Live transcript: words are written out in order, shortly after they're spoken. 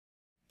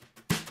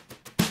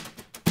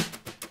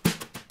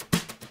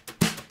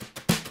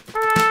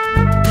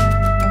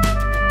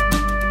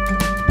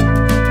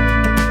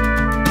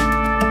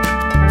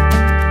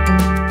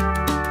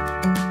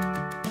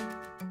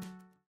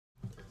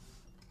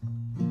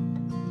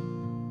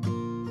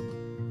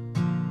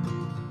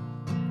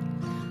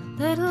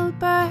Little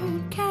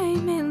bird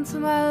came into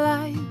my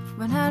life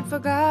when I'd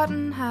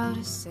forgotten how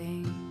to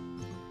sing.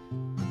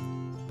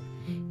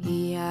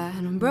 He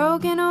had a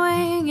broken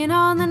wing, and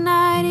on the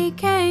night he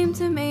came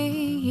to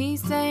me, he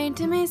sang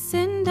to me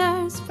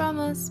cinders from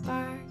a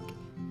spark.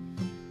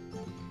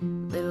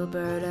 Little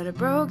bird had a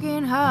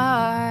broken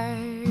heart,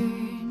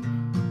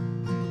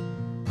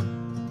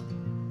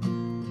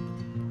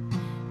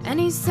 and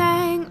he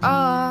sang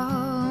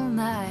all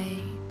night.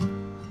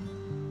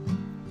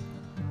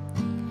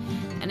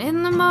 And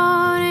in the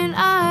morning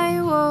I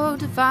awoke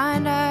to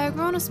find I'd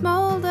grown a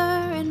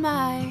smolder in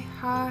my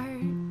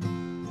heart.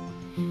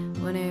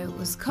 When it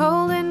was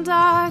cold and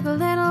dark, a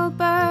little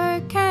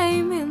bird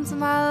came into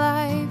my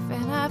life,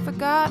 and I'd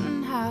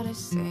forgotten how to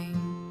sing.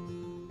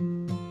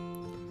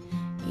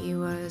 He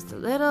was the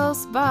little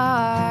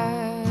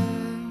spark.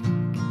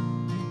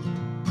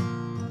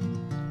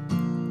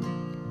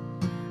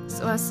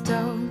 So I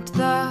stoked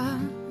the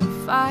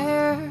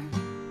fire,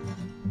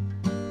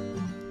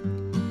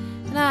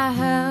 and I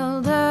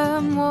held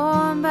him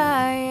warm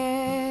by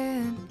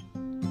it,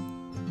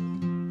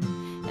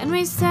 and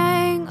we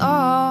sang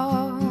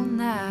all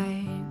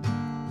night.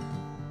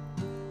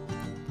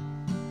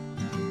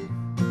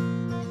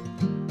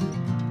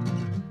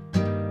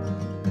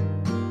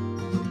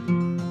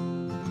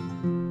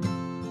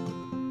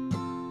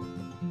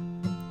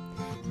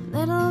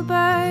 Little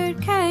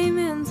bird came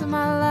into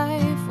my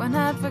life when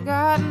I'd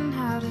forgotten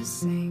how to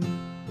sing.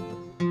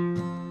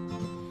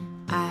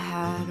 I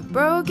had a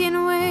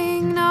broken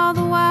wing, and all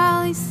the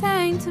while he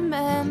sang to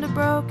mend a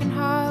broken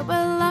heart.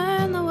 We'll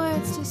learn the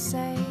words to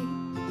say,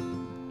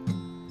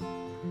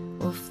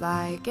 we'll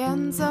fly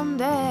again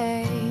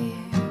someday.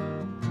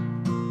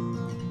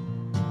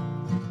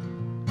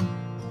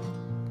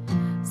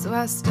 So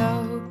I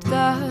stoked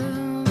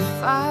the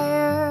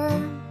fire,